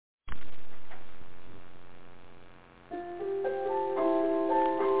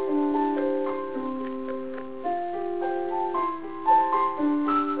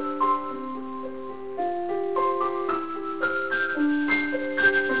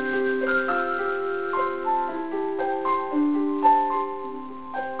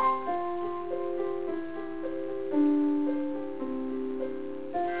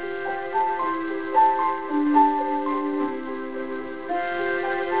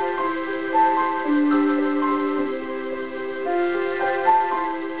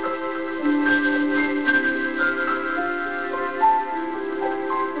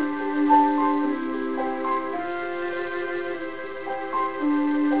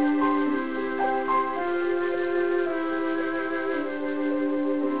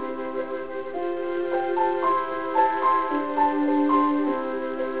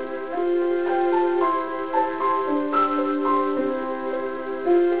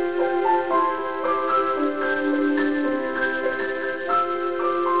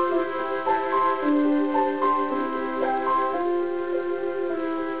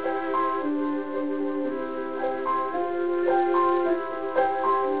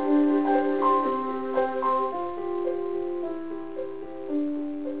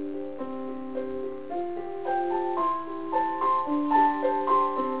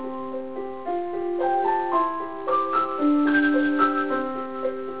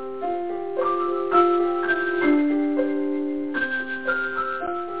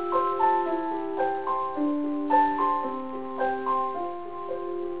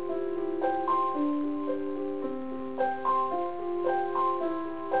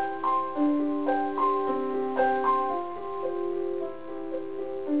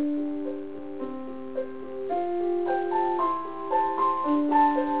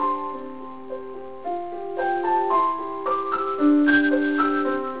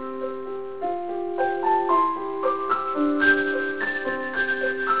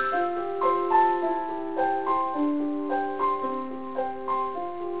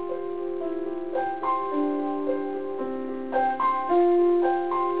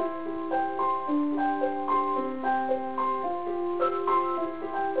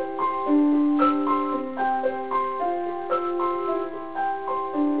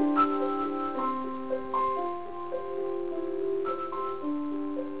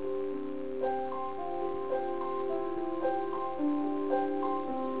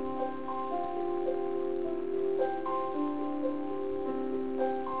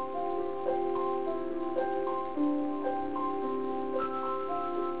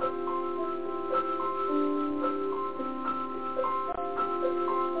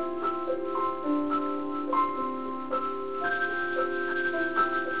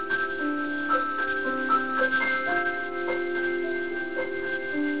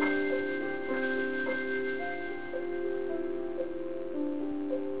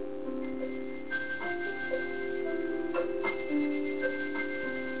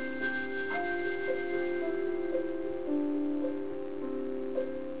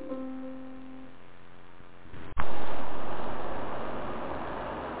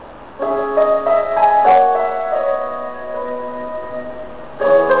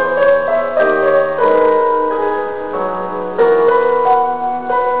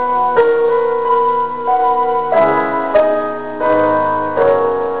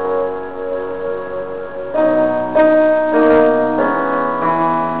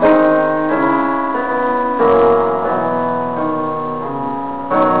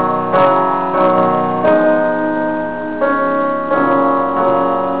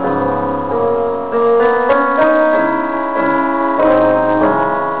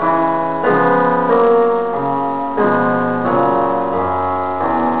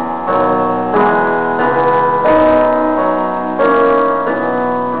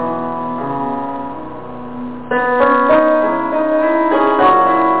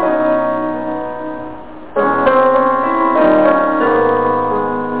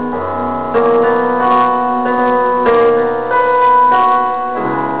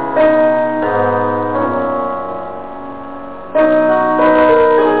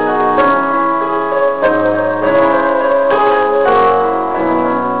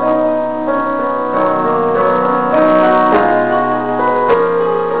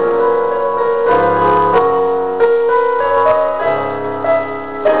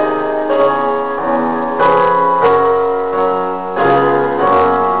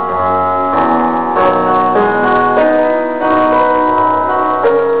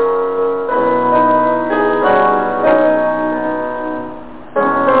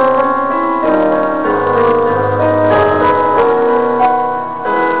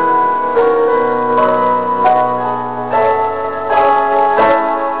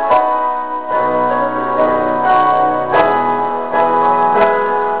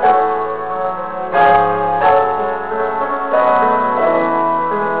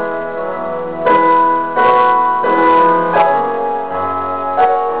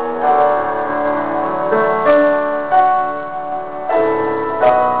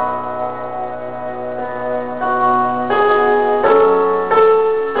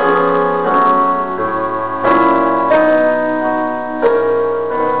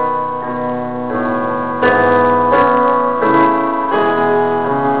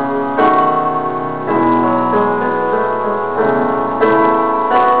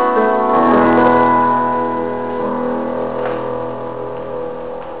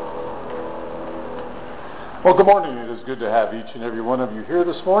Well, good morning. It is good to have each and every one of you here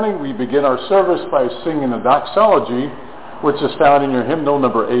this morning. We begin our service by singing the doxology, which is found in your hymnal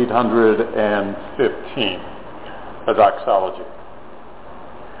number 815, the doxology.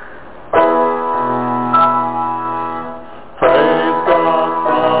 Praise God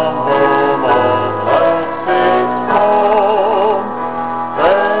from whom all blessings flow.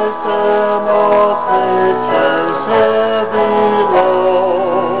 Praise Him, all creatures here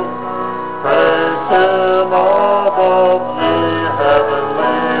below. Praise Him above ye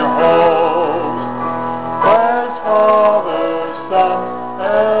heavenly hosts. Praise Father, Son,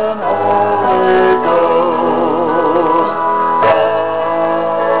 and Holy Ghost.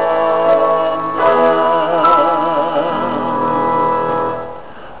 Amen.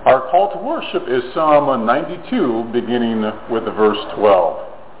 Our call to worship is Psalm 92, beginning with the verse 12.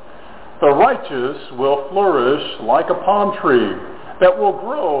 The righteous will flourish like a palm tree that will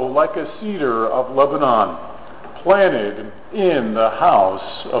grow like a cedar of Lebanon, planted in the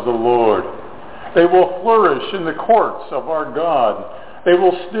house of the Lord. They will flourish in the courts of our God. They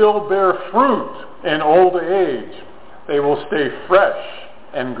will still bear fruit in old age. They will stay fresh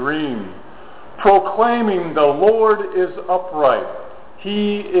and green, proclaiming the Lord is upright.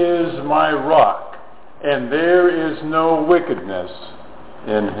 He is my rock, and there is no wickedness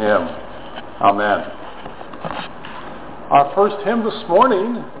in him. Amen. Our first hymn this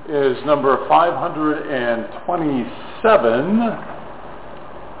morning is number 527.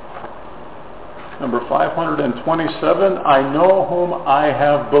 Number 527, I know whom I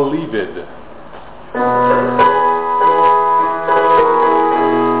have believed.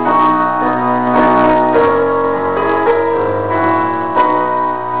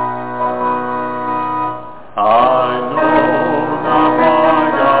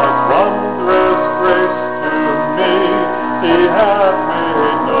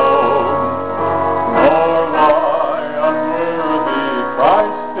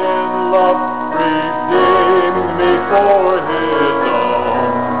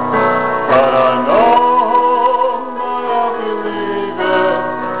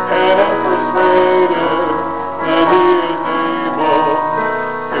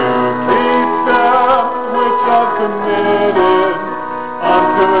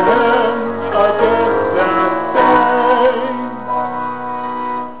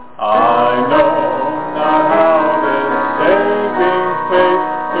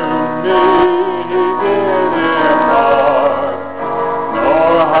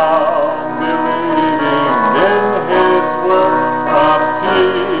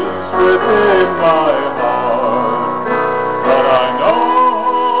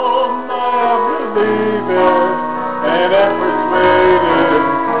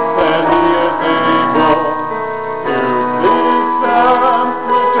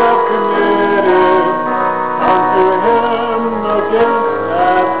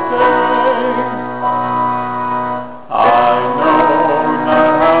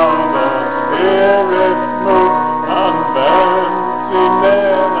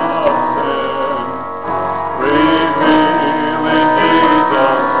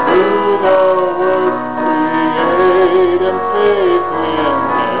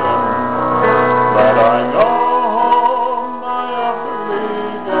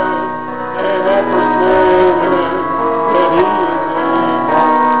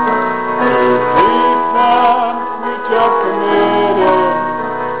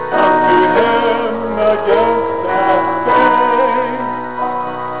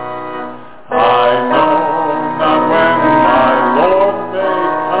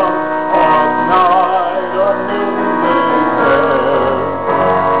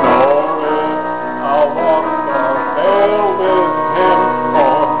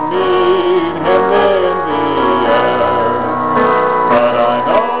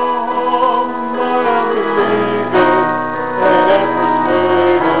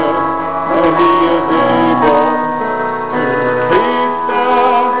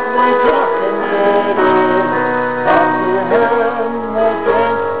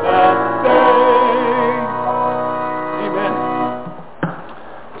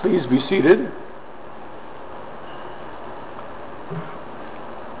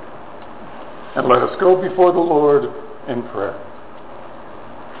 And let us go before the Lord in prayer.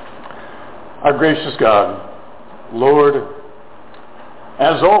 Our gracious God, Lord,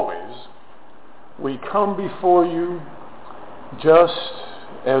 as always, we come before you just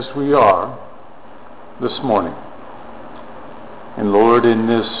as we are this morning. And Lord, in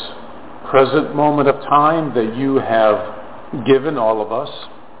this present moment of time that you have given all of us,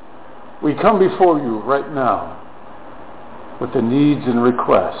 we come before you right now with the needs and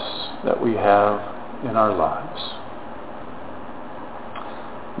requests that we have in our lives.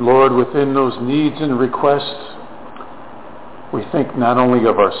 Lord, within those needs and requests, we think not only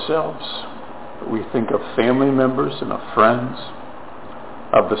of ourselves, but we think of family members and of friends,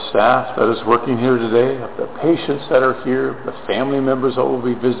 of the staff that is working here today, of the patients that are here, the family members that will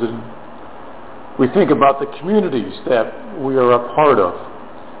be visiting. We think about the communities that we are a part of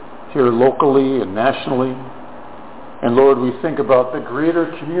here locally and nationally. And Lord, we think about the greater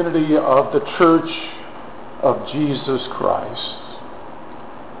community of the Church of Jesus Christ.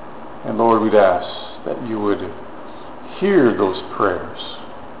 And Lord, we'd ask that you would hear those prayers.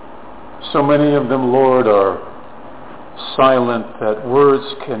 So many of them, Lord, are silent that words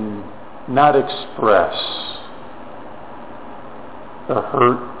can not express the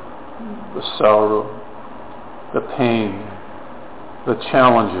hurt, the sorrow, the pain, the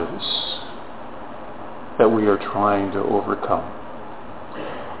challenges that we are trying to overcome.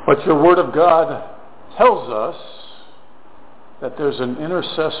 But your Word of God tells us that there's an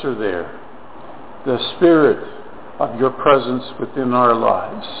intercessor there, the Spirit of your presence within our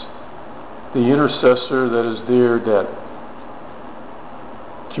lives, the intercessor that is there that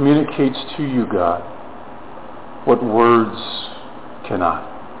communicates to you, God, what words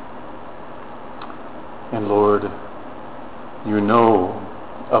cannot. And Lord, you know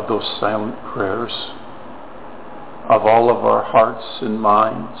of those silent prayers of all of our hearts and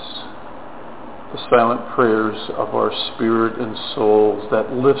minds, the silent prayers of our spirit and souls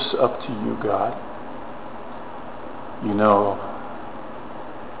that lifts up to you, God. You know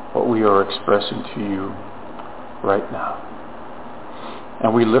what we are expressing to you right now.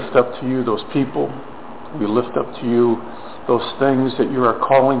 And we lift up to you those people. We lift up to you those things that you are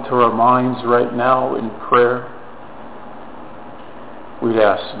calling to our minds right now in prayer. We'd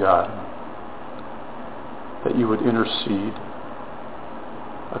ask, God, that you would intercede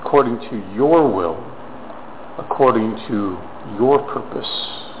according to your will, according to your purpose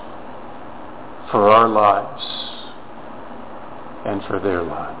for our lives and for their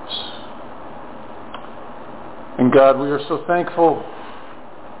lives. And God, we are so thankful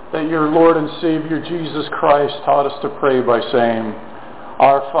that your Lord and Savior Jesus Christ taught us to pray by saying,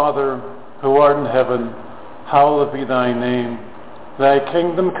 Our Father, who art in heaven, hallowed be thy name. Thy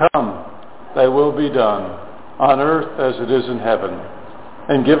kingdom come, thy will be done, on earth as it is in heaven.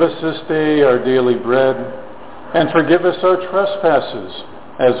 And give us this day our daily bread, and forgive us our trespasses,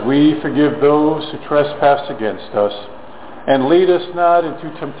 as we forgive those who trespass against us. And lead us not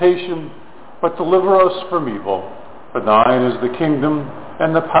into temptation, but deliver us from evil. For thine is the kingdom,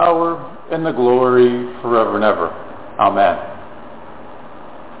 and the power, and the glory, forever and ever. Amen.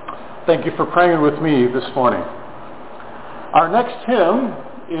 Thank you for praying with me this morning. Our next hymn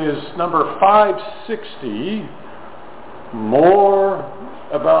is number 560, More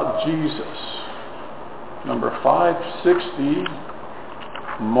About Jesus. Number 560,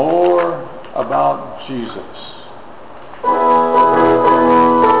 More About Jesus.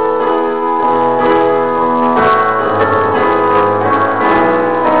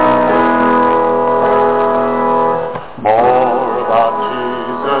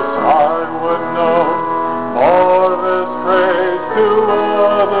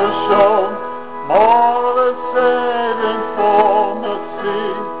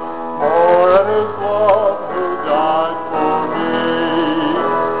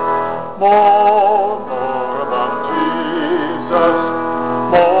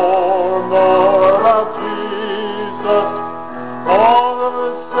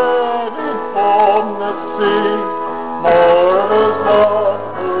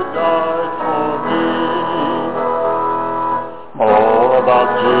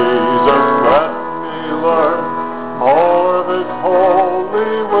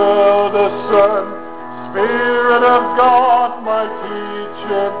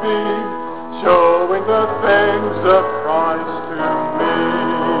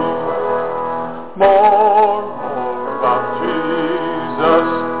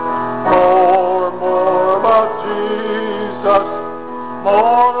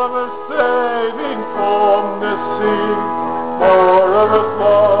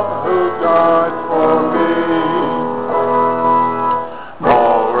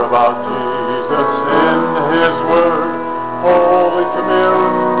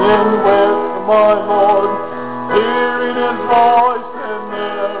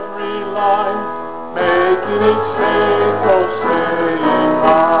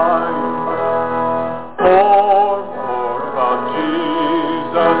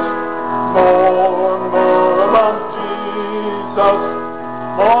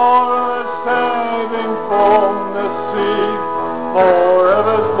 More of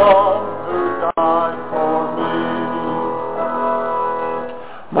his love who died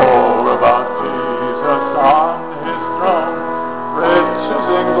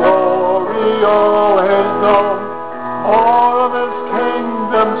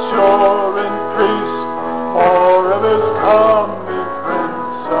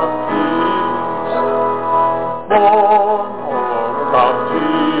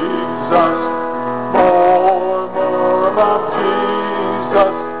Jesus. More about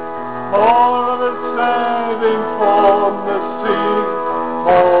Jesus. More of His saving from the sea.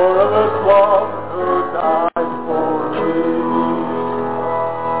 More of His love who died for me.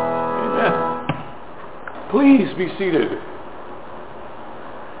 Amen. Please be seated.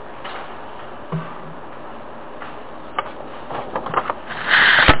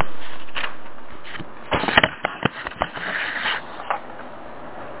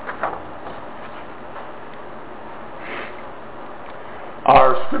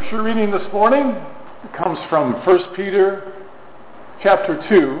 Our scripture reading this morning comes from 1 Peter chapter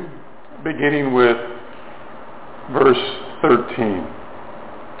 2, beginning with verse 13.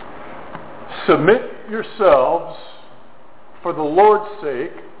 Submit yourselves for the Lord's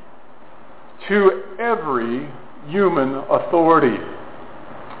sake to every human authority,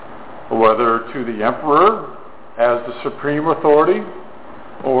 whether to the emperor as the supreme authority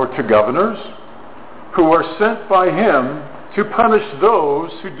or to governors who are sent by him to punish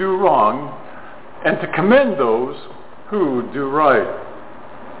those who do wrong and to commend those who do right.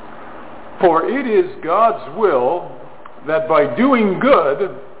 For it is God's will that by doing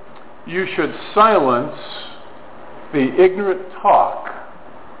good you should silence the ignorant talk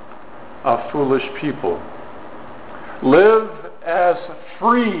of foolish people. Live as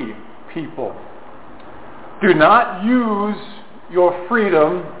free people. Do not use your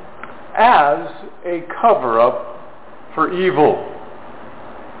freedom as a cover-up for evil.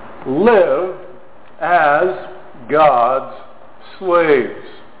 Live as God's slaves.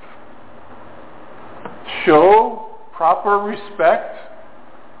 Show proper respect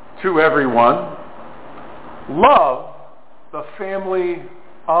to everyone. Love the family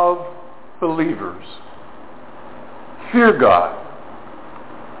of believers. Fear God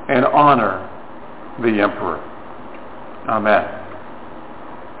and honor the emperor. Amen.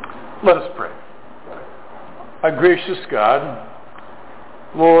 Let us pray. Our gracious God,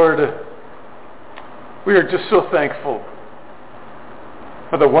 Lord, we are just so thankful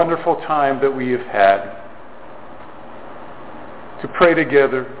for the wonderful time that we have had to pray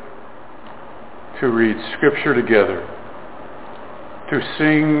together, to read Scripture together, to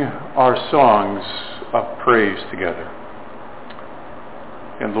sing our songs of praise together.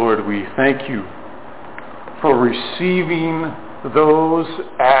 And Lord, we thank you for receiving those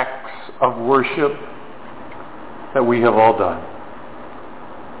acts of worship that we have all done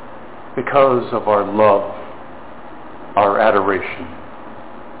because of our love, our adoration,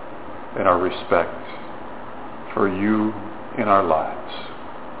 and our respect for you in our lives.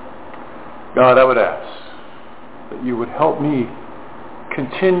 God, I would ask that you would help me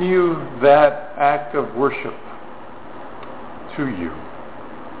continue that act of worship to you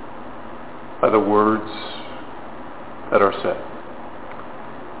by the words that are said.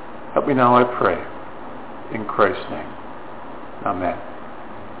 Help me now, I pray. In Christ's name. Amen.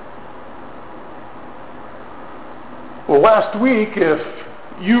 Well, last week,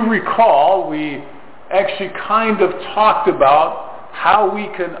 if you recall, we actually kind of talked about how we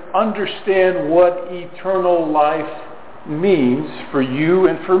can understand what eternal life means for you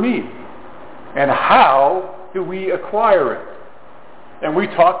and for me. And how do we acquire it? And we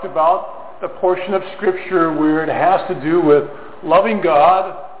talked about the portion of Scripture where it has to do with loving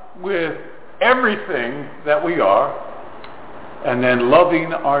God with everything that we are, and then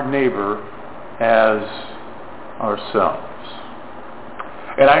loving our neighbor as ourselves.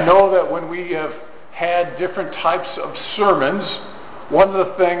 And I know that when we have had different types of sermons, one of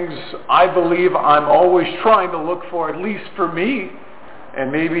the things I believe I'm always trying to look for, at least for me,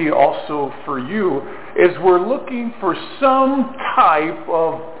 and maybe also for you, is we're looking for some type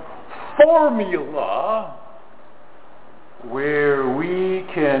of formula where we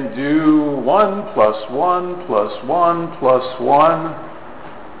can do 1 + 1 + 1 + 1,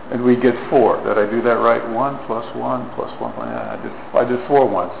 and we get 4. Did I do that right? 1 + 1 + 1. Yeah, I did 4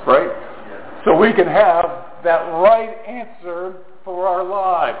 once, right? Yeah. So we can have that right answer for our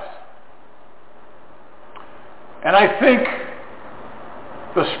lives. And I think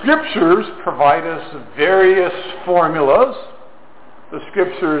the Scriptures provide us various formulas. The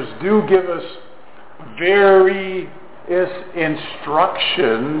Scriptures do give us various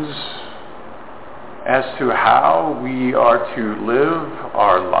instructions as to how we are to live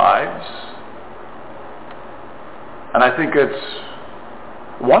our lives. And I think it's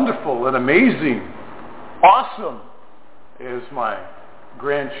wonderful and amazing, awesome, as my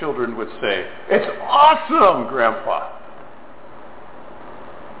grandchildren would say. It's awesome, Grandpa.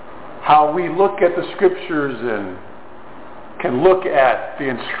 How we look at the Scriptures and can look at the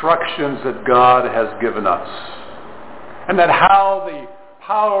instructions that God has given us. And that how the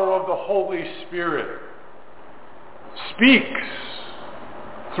power of the Holy Spirit speaks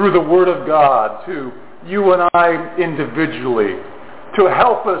through the Word of God to you and I individually to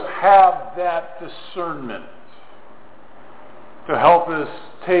help us have that discernment, to help us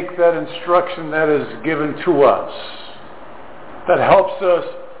take that instruction that is given to us, that helps us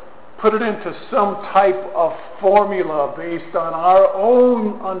put it into some type of formula based on our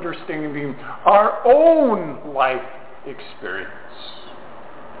own understanding, our own life experience.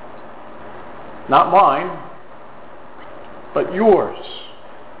 Not mine, but yours.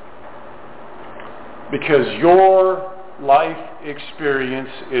 Because your life experience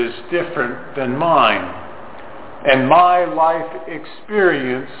is different than mine. And my life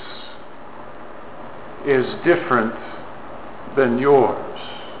experience is different than yours.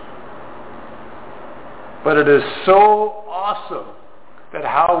 But it is so awesome that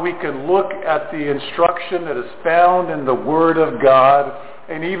how we can look at the instruction that is found in the Word of God,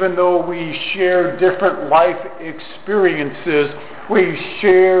 and even though we share different life experiences, we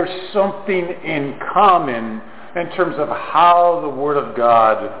share something in common in terms of how the Word of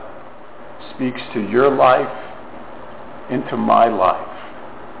God speaks to your life, into my life,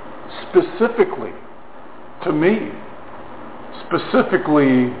 specifically to me,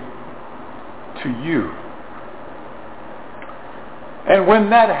 specifically to you. And when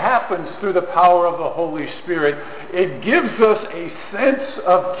that happens through the power of the Holy Spirit, it gives us a sense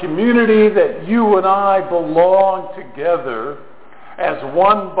of community that you and I belong together as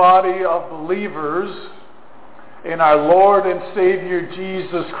one body of believers in our Lord and Savior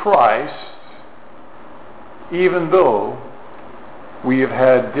Jesus Christ, even though we have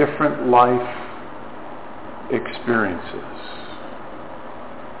had different life experiences.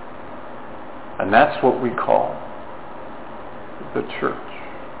 And that's what we call the church.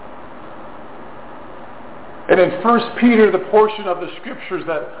 And in 1 Peter, the portion of the scriptures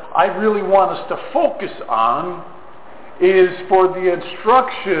that I really want us to focus on is for the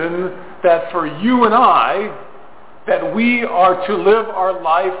instruction that for you and I, that we are to live our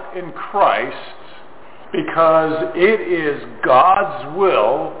life in Christ, because it is God's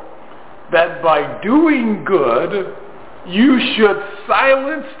will that by doing good, you should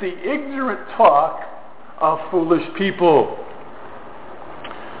silence the ignorant talk of foolish people.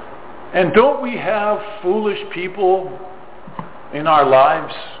 And don't we have foolish people in our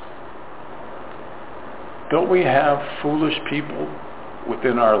lives? Don't we have foolish people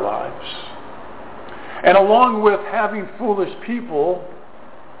within our lives? And along with having foolish people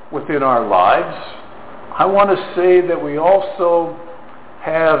within our lives, I want to say that we also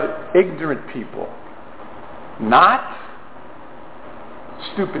have ignorant people. Not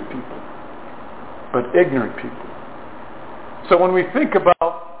stupid people, but ignorant people. So when we think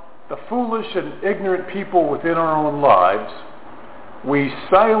about the foolish and ignorant people within our own lives, we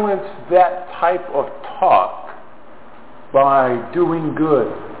silence that type of talk by doing good,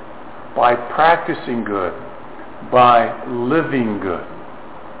 by practicing good, by living good.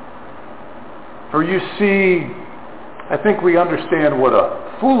 For you see, I think we understand what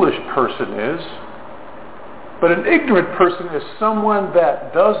a foolish person is, but an ignorant person is someone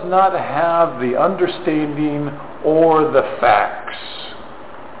that does not have the understanding or the facts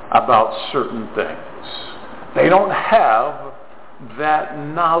about certain things. They don't have that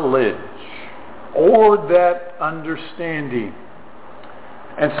knowledge or that understanding.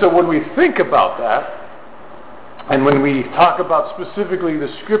 And so when we think about that, and when we talk about specifically the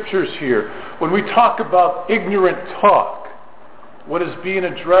scriptures here, when we talk about ignorant talk, what is being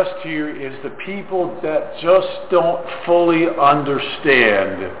addressed here is the people that just don't fully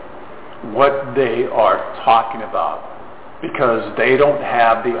understand what they are talking about, because they don't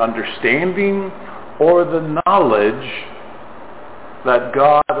have the understanding or the knowledge that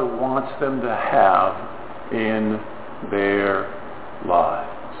God wants them to have in their lives.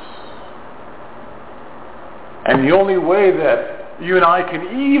 And the only way that you and I can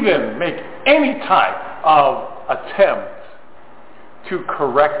even make any type of attempt to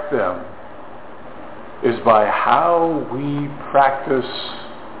correct them is by how we practice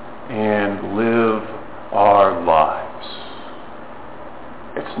and live our lives.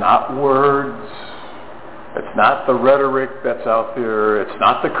 It's not words. It's not the rhetoric that's out there. It's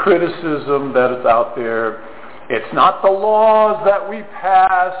not the criticism that is out there. It's not the laws that we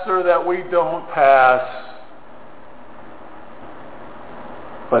pass or that we don't pass.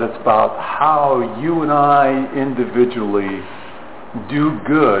 But it's about how you and I individually do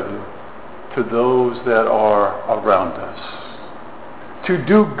good to those that are around us. To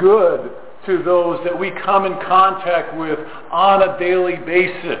do good to those that we come in contact with on a daily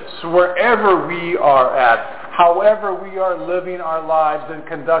basis, wherever we are at. however we are living our lives and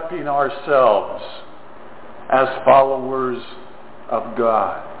conducting ourselves as followers of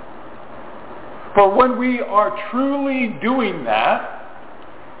God. For when we are truly doing that,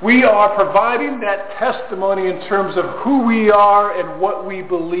 we are providing that testimony in terms of who we are and what we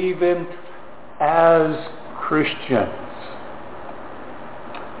believe in as Christians.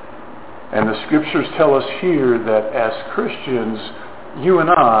 And the scriptures tell us here that as Christians, you and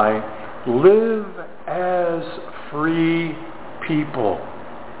I live as free people.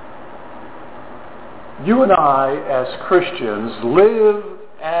 You and I, as Christians, live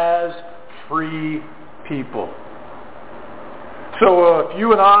as free people. So if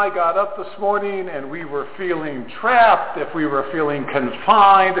you and I got up this morning and we were feeling trapped, if we were feeling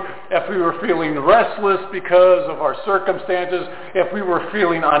confined, if we were feeling restless because of our circumstances, if we were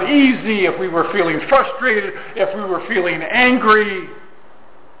feeling uneasy, if we were feeling frustrated, if we were feeling angry,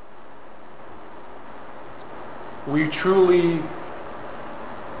 we truly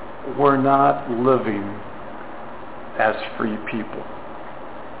were not living as free people.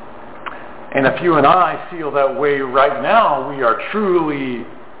 And if you and I feel that way right now, we are truly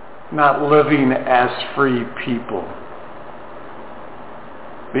not living as free people.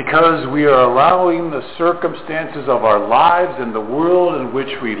 Because we are allowing the circumstances of our lives and the world in which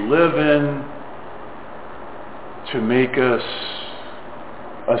we live in to make us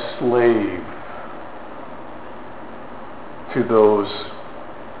a slave to those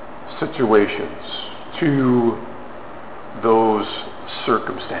situations, to those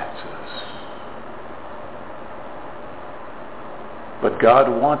circumstances. But God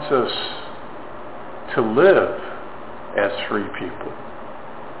wants us to live as free people.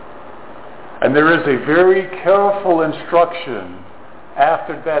 And there is a very careful instruction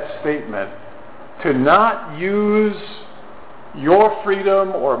after that statement to not use your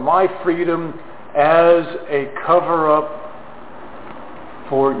freedom or my freedom as a cover-up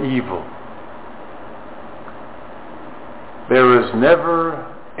for evil. There is never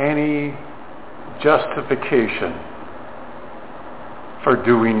any justification for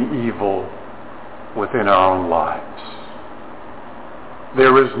doing evil within our own lives.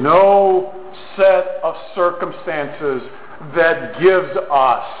 There is no set of circumstances that gives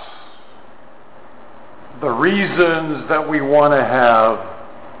us the reasons that we want to have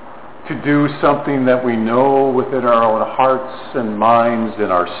to do something that we know within our own hearts and minds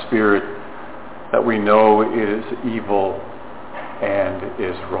and our spirit that we know is evil and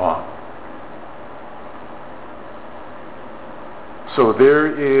is wrong. So there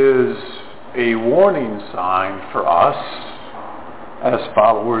is a warning sign for us as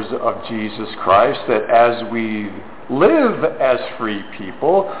followers of Jesus Christ that as we live as free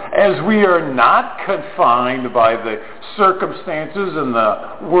people, as we are not confined by the circumstances and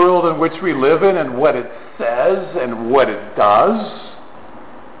the world in which we live in and what it says and what it does,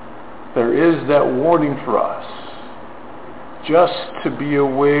 there is that warning for us just to be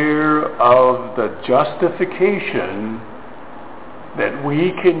aware of the justification that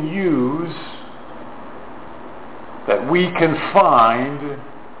we can use, that we can find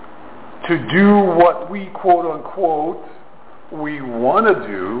to do what we quote unquote we want to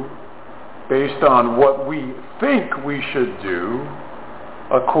do based on what we think we should do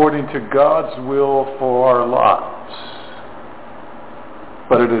according to God's will for our lives.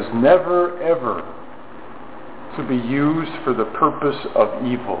 But it is never ever to be used for the purpose of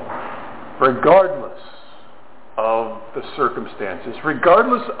evil, regardless of the circumstances,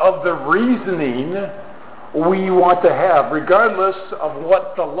 regardless of the reasoning we want to have, regardless of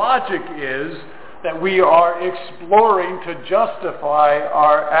what the logic is that we are exploring to justify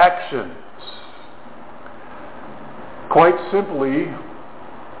our actions. Quite simply,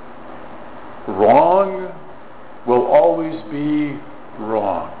 wrong will always be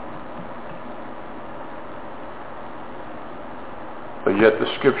wrong. But yet the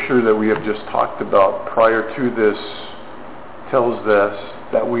scripture that we have just talked about prior to this tells us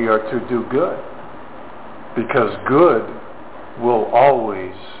that we are to do good, because good will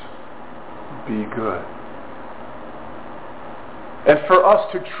always be good. And for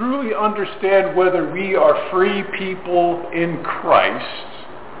us to truly understand whether we are free people in Christ,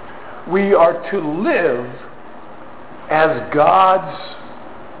 we are to live as God's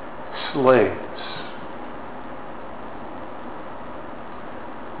slaves.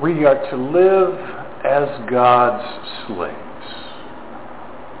 We are to live as God's slaves.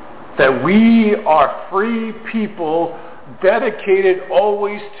 That we are free people dedicated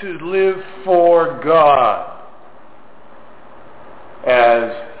always to live for God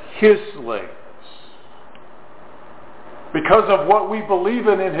as His slaves. Because of what we believe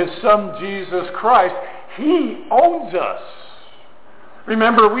in His Son, Jesus Christ, He owns us.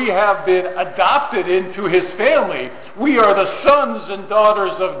 Remember, we have been adopted into His family. We are the sons and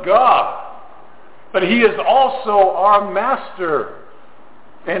daughters of God. But He is also our Master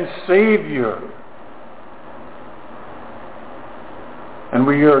and Savior. And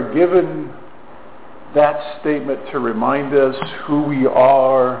we are given that statement to remind us who we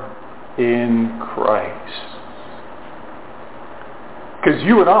are in Christ. Because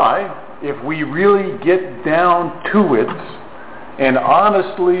you and I, if we really get down to it and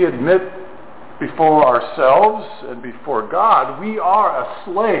honestly admit before ourselves and before God, we are a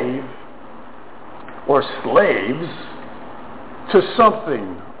slave or slaves to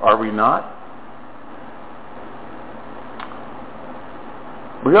something, are we not?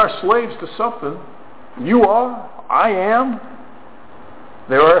 We are slaves to something. You are. I am.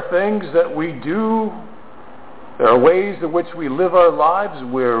 There are things that we do. There are ways in which we live our lives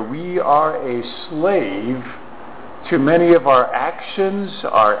where we are a slave to many of our actions,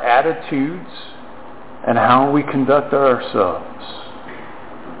 our attitudes, and how we conduct ourselves.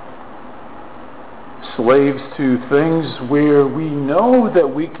 Slaves to things where we know that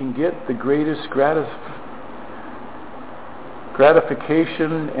we can get the greatest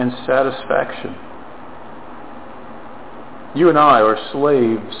gratification and satisfaction. You and I are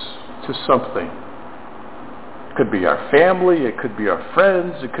slaves to something. It could be our family, it could be our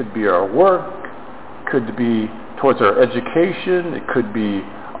friends, it could be our work, it could be towards our education, it could be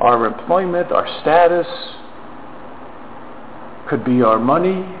our employment, our status, it could be our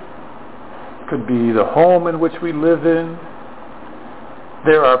money, it could be the home in which we live in.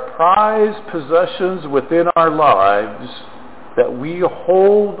 There are prized possessions within our lives that we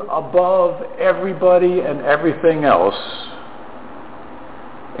hold above everybody and everything else,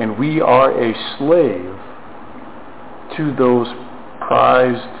 and we are a slave to those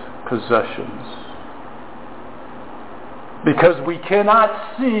prized possessions. Because we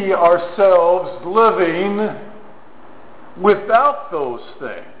cannot see ourselves living without those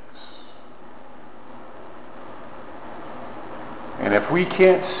things. And if we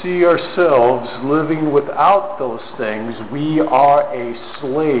can't see ourselves living without those things, we are a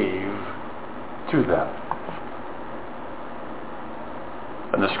slave to them.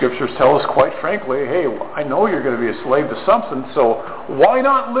 And the Scriptures tell us quite frankly, hey, I know you're going to be a slave to something, so why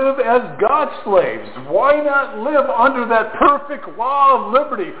not live as God's slaves? Why not live under that perfect law of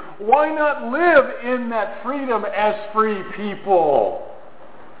liberty? Why not live in that freedom as free people?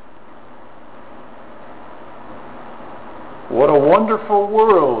 What a wonderful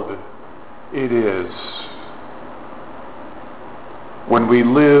world it is when we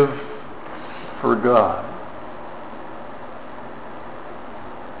live for God.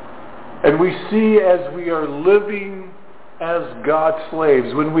 And we see as we are living as God's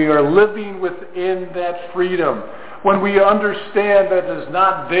slaves, when we are living within that freedom, when we understand that it is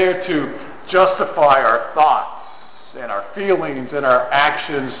not there to justify our thoughts and our feelings and our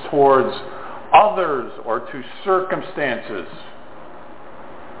actions towards others or to circumstances,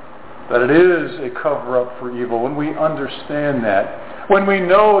 that it is a cover-up for evil. When we understand that, when we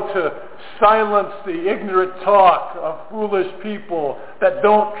know to silence the ignorant talk of foolish people that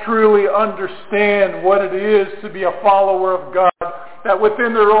don't truly understand what it is to be a follower of God, that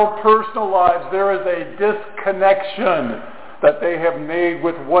within their own personal lives there is a disconnection that they have made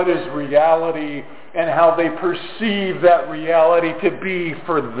with what is reality and how they perceive that reality to be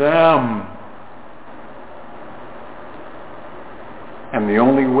for them. And the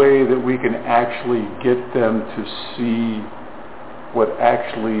only way that we can actually get them to see what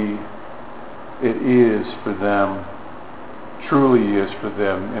actually it is for them, truly is for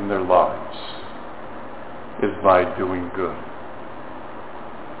them in their lives, is by doing good.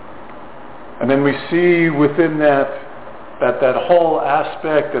 And then we see within that whole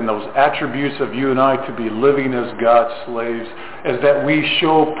aspect and those attributes of you and I to be living as God's slaves is that we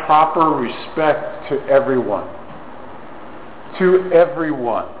show proper respect to everyone. To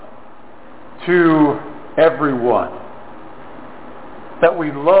everyone. To everyone. That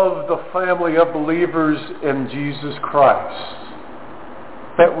we love the family of believers in Jesus Christ.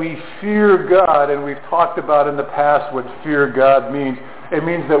 That we fear God, and we've talked about in the past what fear God means. It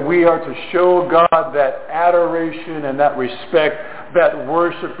means that we are to show God that adoration and that respect, that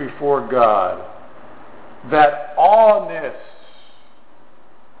worship before God. That awness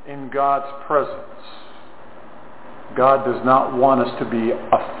in God's presence. God does not want us to be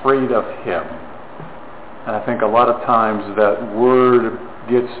afraid of Him. And I think a lot of times that word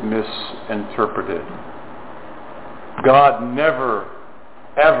gets misinterpreted. God never,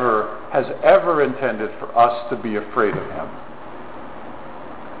 ever, has ever intended for us to be afraid of Him.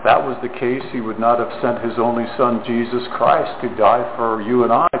 If that was the case, he would not have sent his only Son, Jesus Christ, to die for you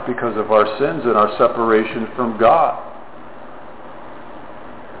and I because of our sins and our separation from God.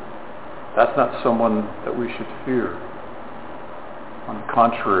 That's not someone that we should fear. On the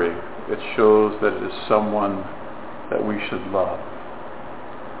contrary, it shows that it is someone that we should love.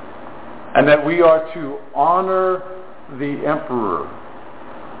 And that we are to honor the emperor.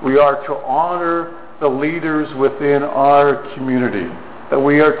 We are to honor the leaders within our community. That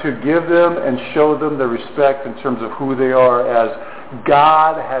we are to give them and show them the respect in terms of who they are, as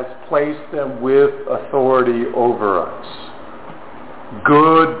God has placed them with authority over us.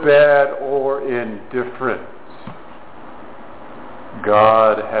 Good, bad, or indifferent.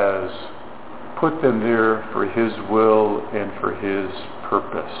 God has put them there for His will and for His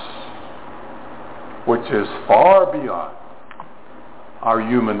purpose, which is far beyond our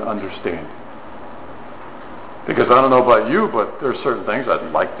human understanding. Because I don't know about you, but there are certain things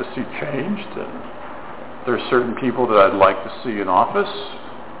I'd like to see changed, and there are certain people that I'd like to see in office.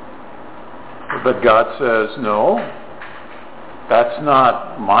 But God says, no, that's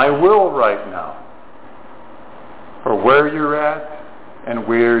not my will right now for where you're at and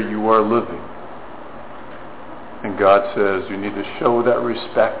where you are living. And God says you need to show that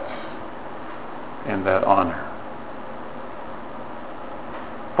respect and that honor.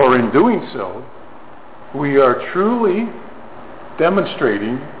 For in doing so, we are truly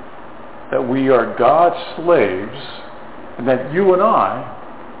demonstrating that we are God's slaves and that you and I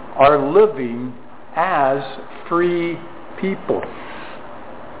are living as free people.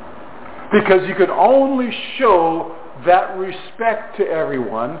 Because you can only show that respect to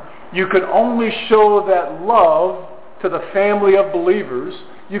everyone. You can only show that love to the family of believers.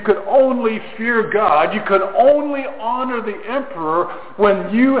 You can only fear God. You can only honor the emperor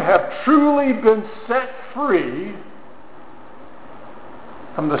when you have truly been set free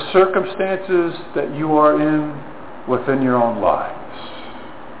from the circumstances that you are in within your own lives.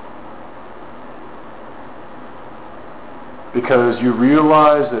 Because you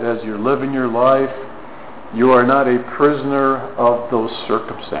realize that as you're living your life, you are not a prisoner of those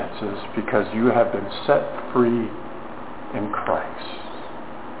circumstances because you have been set free in Christ.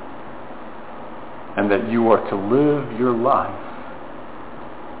 And that you are to live your life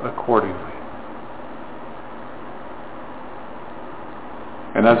accordingly.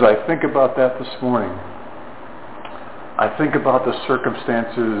 And as I think about that this morning, I think about the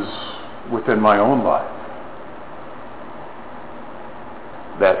circumstances within my own life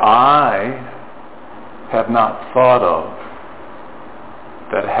that I have not thought of,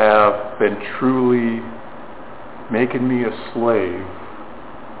 that have been truly making me a slave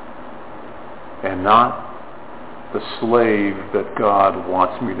and not the slave that God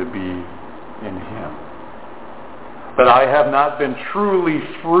wants me to be in Him. That I have not been truly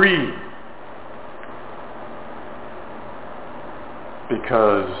free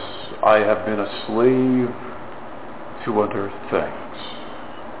because I have been a slave to other things.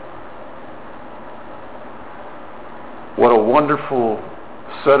 What a wonderful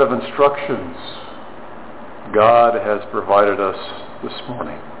set of instructions God has provided us this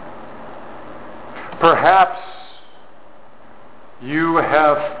morning. Perhaps you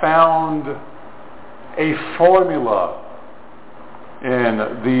have found a formula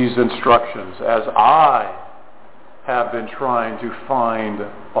in these instructions, as I have been trying to find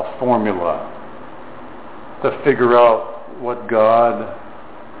a formula to figure out what God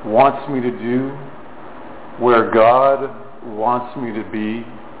wants me to do, where God wants me to be,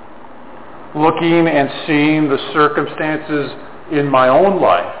 looking and seeing the circumstances in my own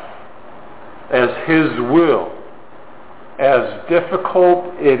life as His will, as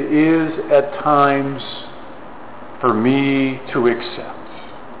difficult it is at times for me to accept,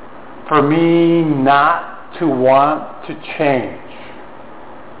 for me not to want to change,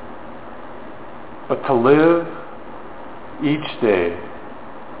 but to live each day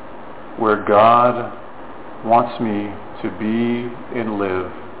where God wants me to be and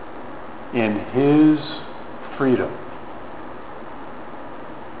live in His freedom.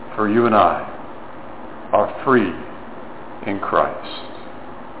 For you and I are free in Christ.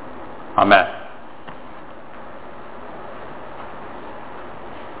 Amen.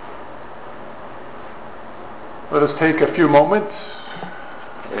 Let us take a few moments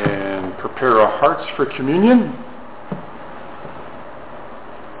and prepare our hearts for communion.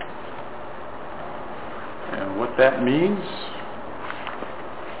 And what that means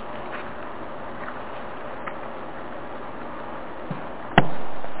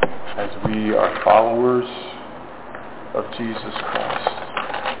as we are followers of Jesus Christ.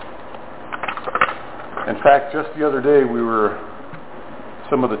 In fact, just the other day we were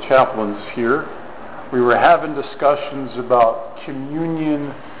some of the chaplains here, we were having discussions about communion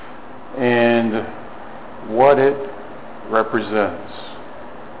and what it represents.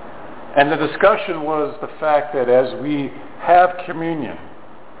 And the discussion was the fact that as we have communion,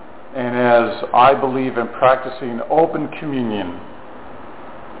 and as I believe in practicing open communion,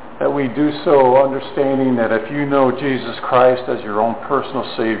 that we do so understanding that if you know Jesus Christ as your own personal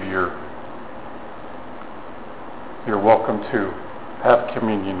Savior, you're welcome to have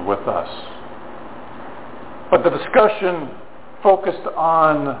communion with us. But the discussion focused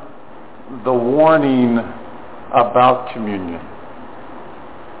on the warning about communion.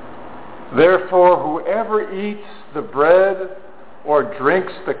 Therefore, whoever eats the bread or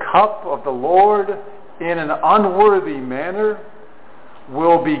drinks the cup of the Lord in an unworthy manner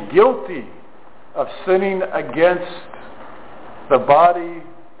will be guilty of sinning against the body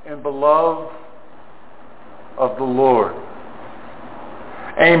and blood of the Lord.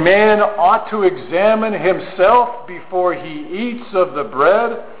 A man ought to examine himself before he eats of the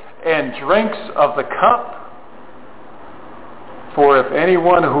bread and drinks of the cup. For if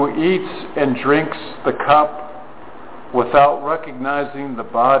anyone who eats and drinks the cup without recognizing the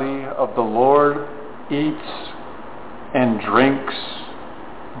body of the Lord eats and drinks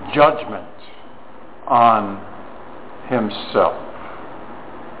judgment on himself.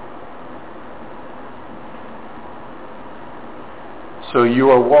 So you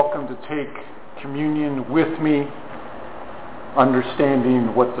are welcome to take communion with me,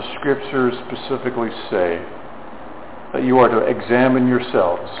 understanding what the Scriptures specifically say, that you are to examine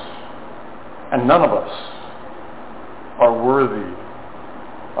yourselves. And none of us are worthy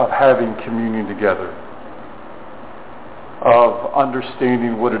of having communion together, of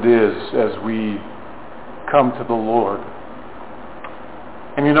understanding what it is as we come to the Lord.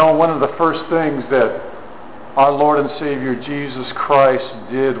 And you know, one of the first things that our Lord and Savior Jesus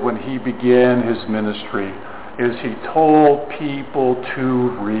Christ did when he began his ministry is he told people to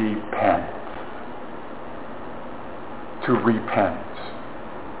repent. To repent.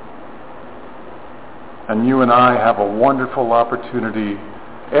 And you and I have a wonderful opportunity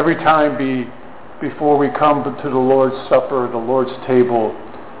every time before we come to the Lord's Supper, the Lord's table,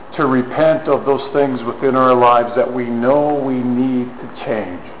 to repent of those things within our lives that we know we need to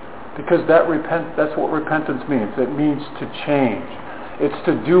change. Because that's what repentance means. It means to change. It's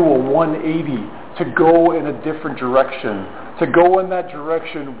to do a 180, to go in a different direction, to go in that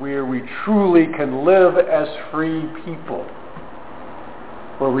direction where we truly can live as free people,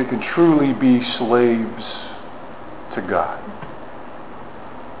 where we can truly be slaves to God.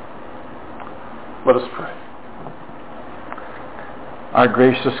 Let us pray. Our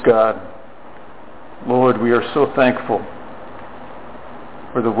gracious God, Lord, we are so thankful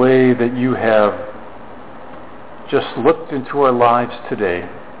for the way that you have just looked into our lives today,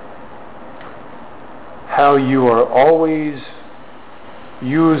 how you are always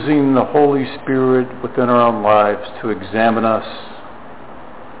using the Holy Spirit within our own lives to examine us,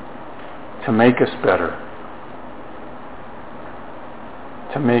 to make us better,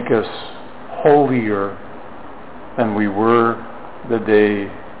 to make us holier than we were the day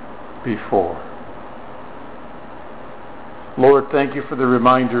before. Lord, thank you for the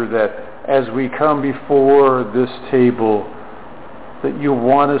reminder that as we come before this table, that you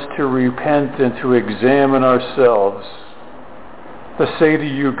want us to repent and to examine ourselves, to say to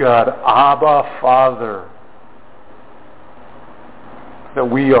you, God, Abba, Father, that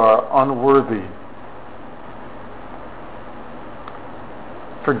we are unworthy.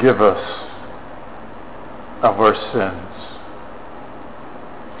 Forgive us of our sins.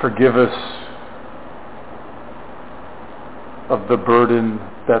 Forgive us of the burden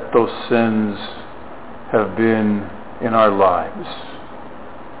that those sins have been in our lives,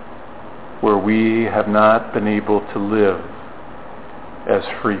 where we have not been able to live as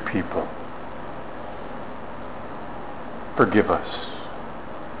free people. Forgive us.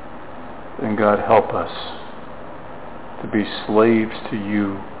 And God, help us to be slaves to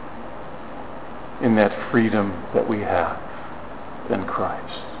you in that freedom that we have in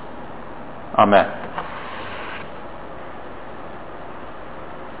Christ. Amen.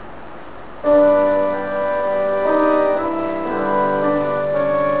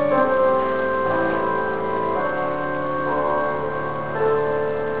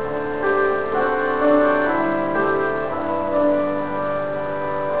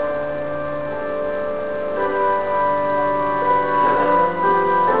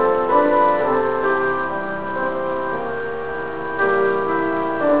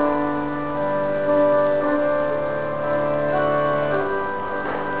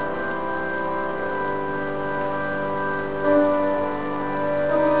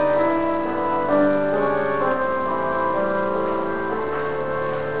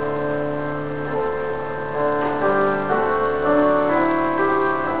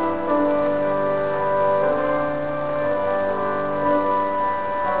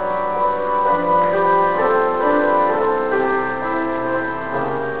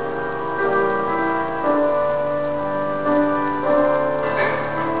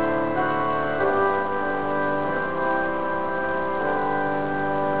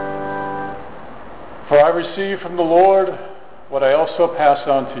 I received from the Lord what I also pass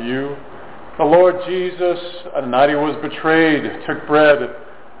on to you. The Lord Jesus, on the night he was betrayed, took bread,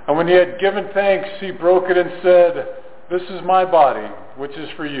 and when he had given thanks, he broke it and said, "This is my body, which is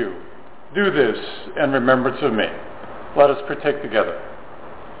for you. Do this in remembrance of me." Let us partake together.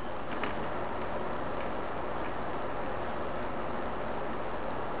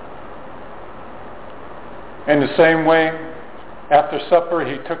 In the same way, after supper,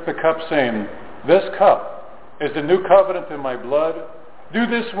 he took the cup, saying, "This cup is the new covenant in my blood. Do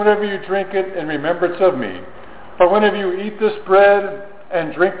this whenever you drink it in remembrance of me. For whenever you eat this bread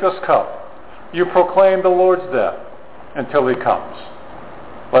and drink this cup, you proclaim the Lord's death until he comes."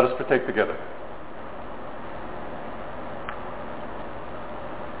 Let us partake together.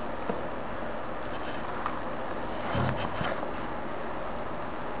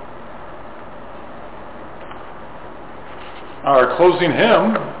 Our closing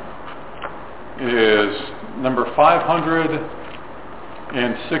hymn is number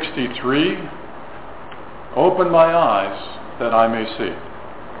 563, "Open My Eyes That I May See."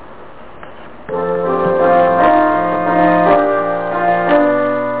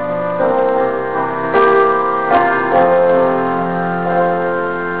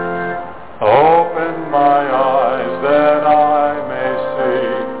 Open my eyes that I may see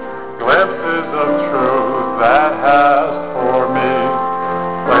glimpses of truth that has for me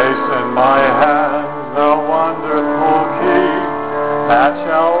place in my hands the wonderful key that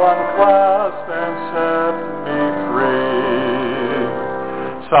shall unclasp and set me free.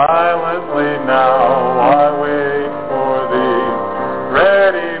 Silently now I wait for thee,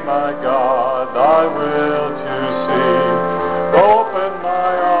 ready my God thy will to see. Open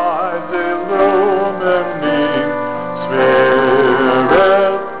my eyes, illumine me,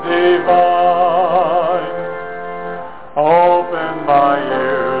 Spirit divine. Open my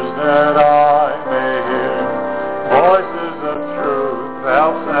ears that I may hear voices of truth thou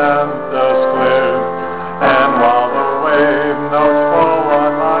sendest clear. And while the wave notes fall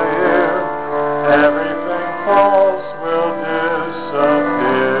on my ear, everything false will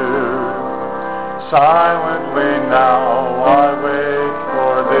disappear. Silently now I wait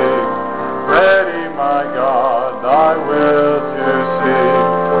for thee, ready my God thy will to see.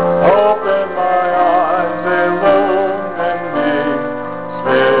 Open my eyes, illumine me,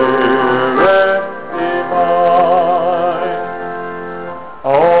 Spirit divine.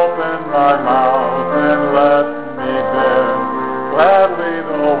 Open my mouth and let me bear gladly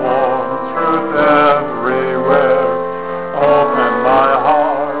the warm truth everywhere. Open my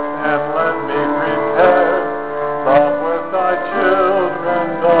heart and let me prepare love with thy children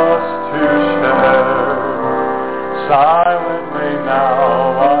thus to share. Silently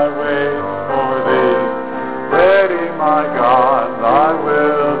now I wait for thee, ready my God thy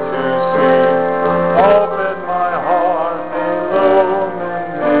will to see. Open my heart,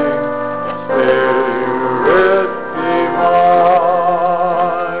 illumine me, Spirit divine.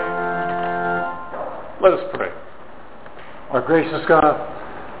 Let us pray. Our gracious God,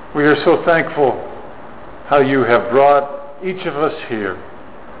 we are so thankful how you have brought each of us here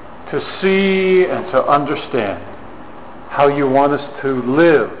to see and to understand how you want us to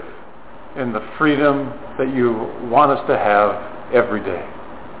live in the freedom that you want us to have every day,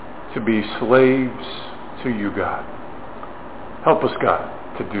 to be slaves to you, God. Help us, God,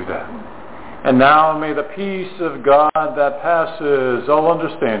 to do that. And now may the peace of God that passes all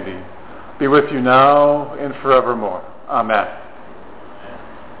understanding be with you now and forevermore. Amen.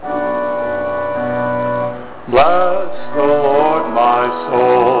 Bless the Lord, my soul.